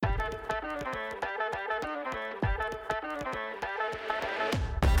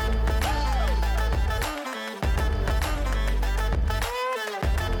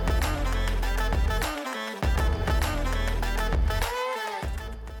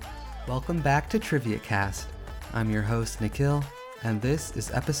Welcome back to Trivia Cast. I'm your host, Nikhil, and this is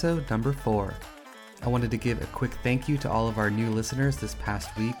episode number 4. I wanted to give a quick thank you to all of our new listeners this past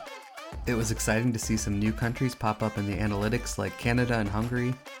week. It was exciting to see some new countries pop up in the analytics like Canada and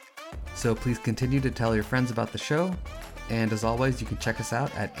Hungary. So please continue to tell your friends about the show. And as always, you can check us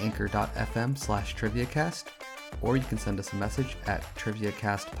out at anchor.fm/triviacast, or you can send us a message at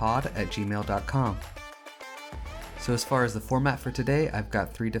triviacastpod@gmail.com. So as far as the format for today, I've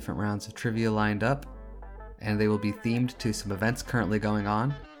got 3 different rounds of trivia lined up, and they will be themed to some events currently going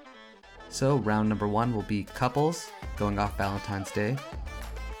on. So round number 1 will be couples, going off Valentine's Day.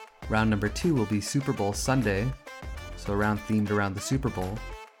 Round number 2 will be Super Bowl Sunday, so a round themed around the Super Bowl.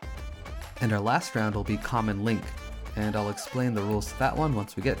 And our last round will be Common Link, and I'll explain the rules to that one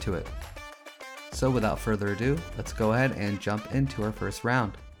once we get to it. So without further ado, let's go ahead and jump into our first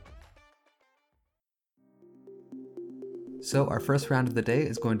round. So our first round of the day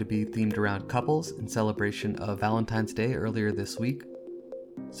is going to be themed around couples in celebration of Valentine's Day earlier this week.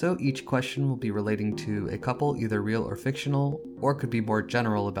 So each question will be relating to a couple, either real or fictional, or could be more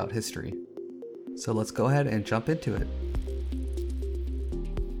general about history. So let's go ahead and jump into it.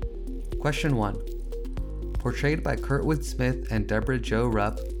 Question 1. Portrayed by Kurtwood Smith and Deborah Jo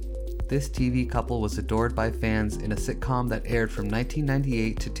Rupp, this TV couple was adored by fans in a sitcom that aired from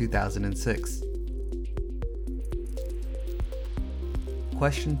 1998 to 2006.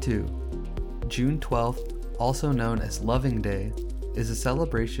 Question 2. June 12th, also known as Loving Day, is a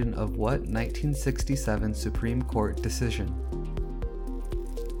celebration of what 1967 Supreme Court decision?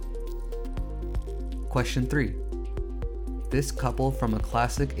 Question 3. This couple from a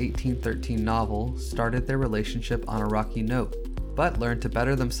classic 1813 novel started their relationship on a rocky note, but learned to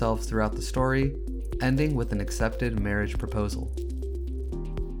better themselves throughout the story, ending with an accepted marriage proposal.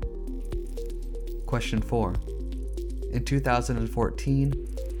 Question 4. In 2014,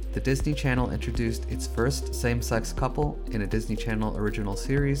 the Disney Channel introduced its first same-sex couple in a Disney Channel original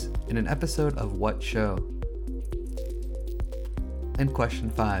series in an episode of what show? And question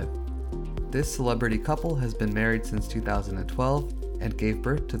 5. This celebrity couple has been married since 2012 and gave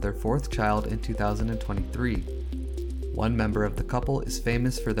birth to their 4th child in 2023. One member of the couple is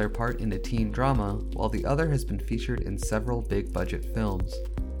famous for their part in a teen drama, while the other has been featured in several big-budget films.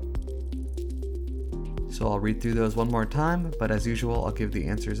 So I'll read through those one more time, but as usual, I'll give the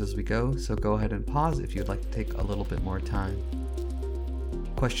answers as we go, so go ahead and pause if you'd like to take a little bit more time.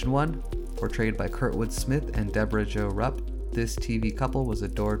 Question 1. Portrayed by Kurtwood Smith and Deborah Jo Rupp, this TV couple was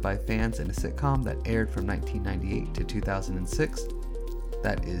adored by fans in a sitcom that aired from 1998 to 2006.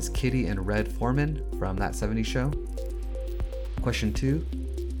 That is Kitty and Red Foreman from That 70s Show. Question 2.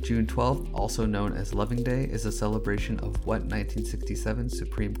 June 12th, also known as Loving Day, is a celebration of what 1967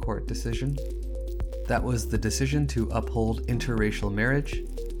 Supreme Court decision? That was the decision to uphold interracial marriage.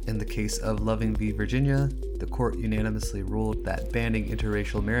 In the case of Loving v. Virginia, the court unanimously ruled that banning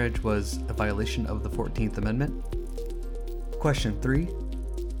interracial marriage was a violation of the 14th Amendment. Question 3.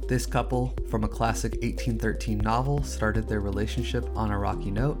 This couple from a classic 1813 novel started their relationship on a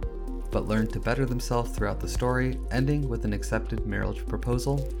rocky note, but learned to better themselves throughout the story, ending with an accepted marriage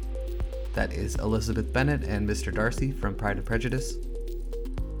proposal. That is Elizabeth Bennet and Mr. Darcy from Pride and Prejudice.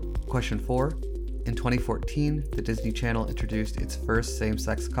 Question 4. In 2014, the Disney Channel introduced its first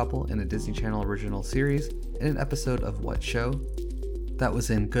same-sex couple in a Disney Channel original series in an episode of what show? That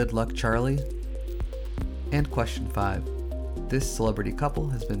was in Good Luck Charlie. And question 5. This celebrity couple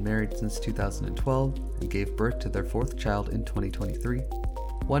has been married since 2012 and gave birth to their 4th child in 2023.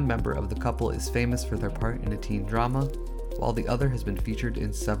 One member of the couple is famous for their part in a teen drama, while the other has been featured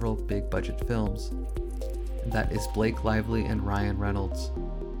in several big-budget films. And that is Blake Lively and Ryan Reynolds.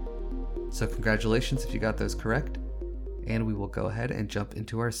 So congratulations if you got those correct, and we will go ahead and jump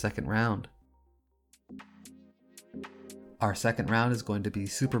into our second round. Our second round is going to be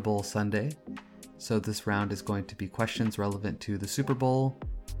Super Bowl Sunday, so this round is going to be questions relevant to the Super Bowl.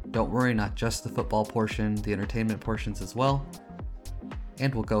 Don't worry, not just the football portion, the entertainment portions as well,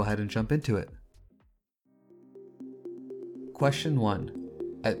 and we'll go ahead and jump into it. Question 1.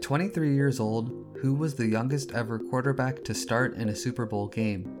 At 23 years old, who was the youngest ever quarterback to start in a Super Bowl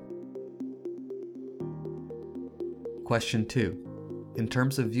game? Question 2. In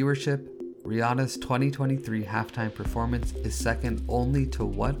terms of viewership, Rihanna's 2023 halftime performance is second only to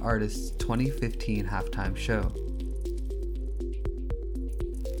what artist's 2015 halftime show?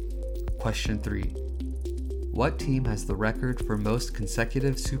 Question 3. What team has the record for most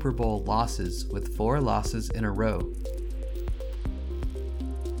consecutive Super Bowl losses with 4 losses in a row?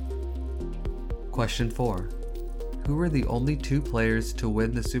 Question 4. Who were the only 2 players to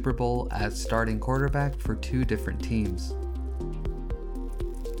win the Super Bowl as starting quarterback for 2 different teams?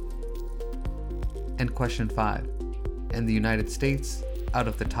 And question 5. In the United States, out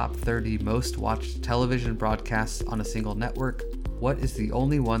of the top 30 most watched television broadcasts on a single network, what is the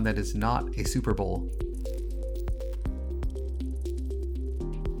only one that is not a Super Bowl?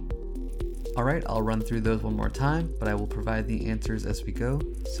 Alright, I'll run through those one more time, but I will provide the answers as we go,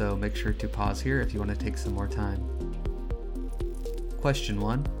 so make sure to pause here if you want to take some more time. Question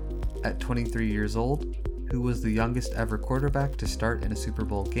 1. At 23 years old, who was the youngest ever quarterback to start in a Super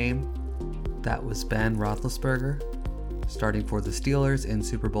Bowl game? That was Ben Roethlisberger, starting for the Steelers in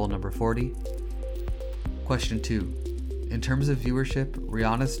Super Bowl number 40. Question 2. In terms of viewership,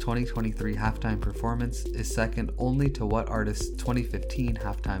 Rihanna's 2023 halftime performance is second only to what artist's 2015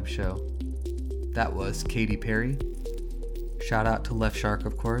 halftime show? That was Katy Perry. Shout out to Left Shark,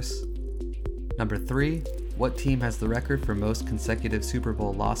 of course. Number 3. What team has the record for most consecutive Super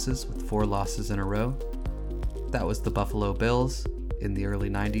Bowl losses with 4 losses in a row? That was the Buffalo Bills in the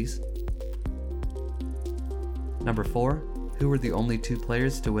early 90s. Number 4. Who were the only 2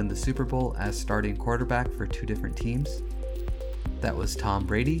 players to win the Super Bowl as starting quarterback for 2 different teams? That was Tom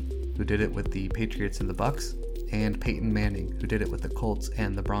Brady, who did it with the Patriots and the Bucks, and Peyton Manning, who did it with the Colts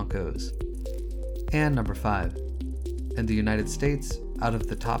and the Broncos. And number 5. In the United States, out of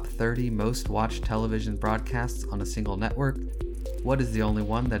the top 30 most watched television broadcasts on a single network, what is the only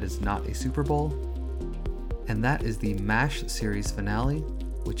one that is not a Super Bowl? And that is the MASH series finale,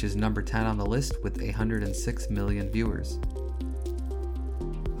 which is number 10 on the list with 106 million viewers.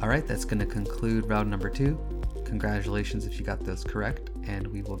 Alright, that's going to conclude round number 2. Congratulations if you got those correct, and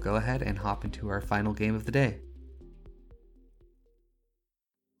we will go ahead and hop into our final game of the day.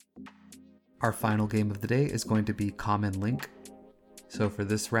 Our final game of the day is going to be Common Link. So for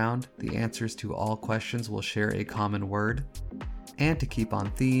this round, the answers to all questions will share a common word. And to keep on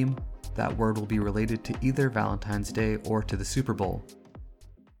theme, that word will be related to either Valentine's Day or to the Super Bowl.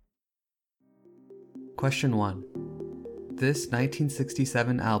 Question 1. This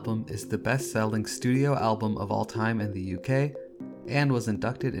 1967 album is the best-selling studio album of all time in the UK and was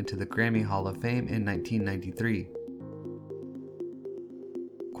inducted into the Grammy Hall of Fame in 1993.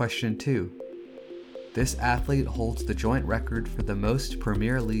 Question 2. This athlete holds the joint record for the most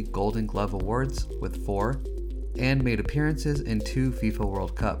Premier League Golden Glove awards with 4, and made appearances in 2 FIFA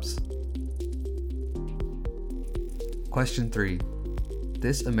World Cups. Question 3.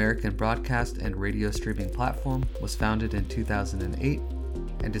 This American broadcast and radio streaming platform was founded in 2008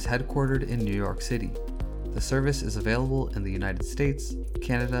 and is headquartered in New York City. The service is available in the United States,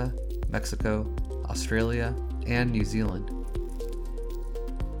 Canada, Mexico, Australia, and New Zealand.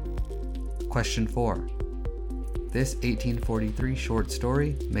 Question 4. This 1843 short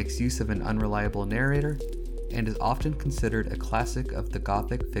story makes use of an unreliable narrator and is often considered a classic of the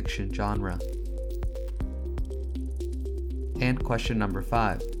Gothic fiction genre. And question number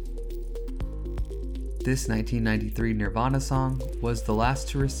 5. This 1993 Nirvana song was the last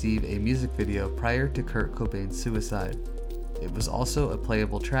to receive a music video prior to Kurt Cobain's suicide. It was also a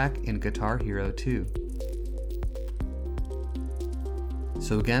playable track in Guitar Hero 2.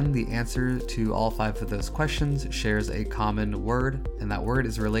 So again, the answer to all 5 of those questions shares a common word, and that word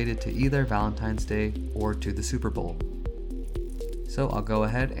is related to either Valentine's Day or to the Super Bowl. So I'll go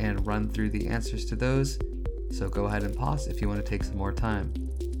ahead and run through the answers to those, so go ahead and pause if you want to take some more time.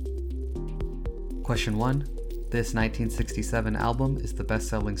 Question 1. This 1967 album is the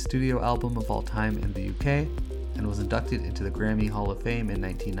best-selling studio album of all time in the UK and was inducted into the Grammy Hall of Fame in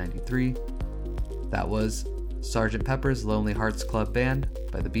 1993. That was Sgt. Pepper's Lonely Hearts Club Band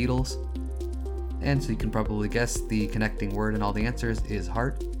by the Beatles. And so you can probably guess the connecting word in all the answers is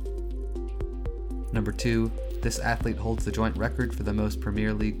heart. Number 2, this athlete holds the joint record for the most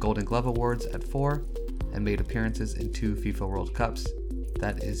Premier League Golden Glove awards at 4 and made appearances in 2 FIFA World Cups.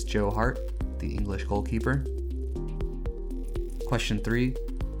 That is Joe Hart, the English goalkeeper. Question 3,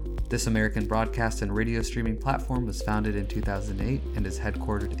 this American broadcast and radio streaming platform was founded in 2008 and is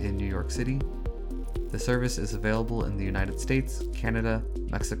headquartered in New York City. The service is available in the United States, Canada,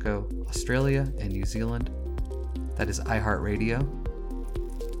 Mexico, Australia, and New Zealand. That is iHeartRadio.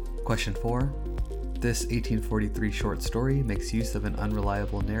 Question 4. This 1843 short story makes use of an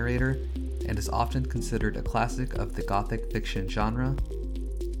unreliable narrator and is often considered a classic of the Gothic fiction genre.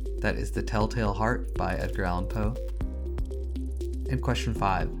 That is The Telltale Heart by Edgar Allan Poe. And question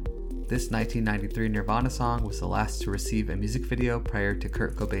 5. This 1993 Nirvana song was the last to receive a music video prior to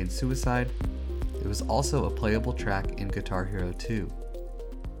Kurt Cobain's suicide. It was also a playable track in Guitar Hero 2,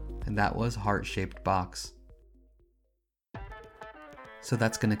 and that was Heart-Shaped Box. So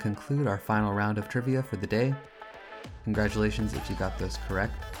that's going to conclude our final round of trivia for the day. Congratulations if you got those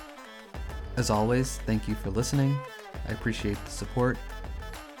correct. As always, thank you for listening. I appreciate the support.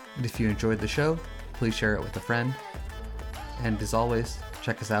 And if you enjoyed the show, please share it with a friend. And as always,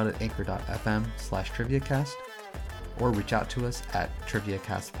 check us out at anchor.fm/triviacast or reach out to us at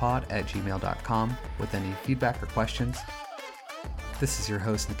triviacastpod@gmail.com with any feedback or questions. This is your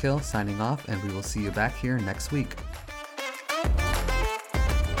host Nikhil signing off, and we will see you back here next week.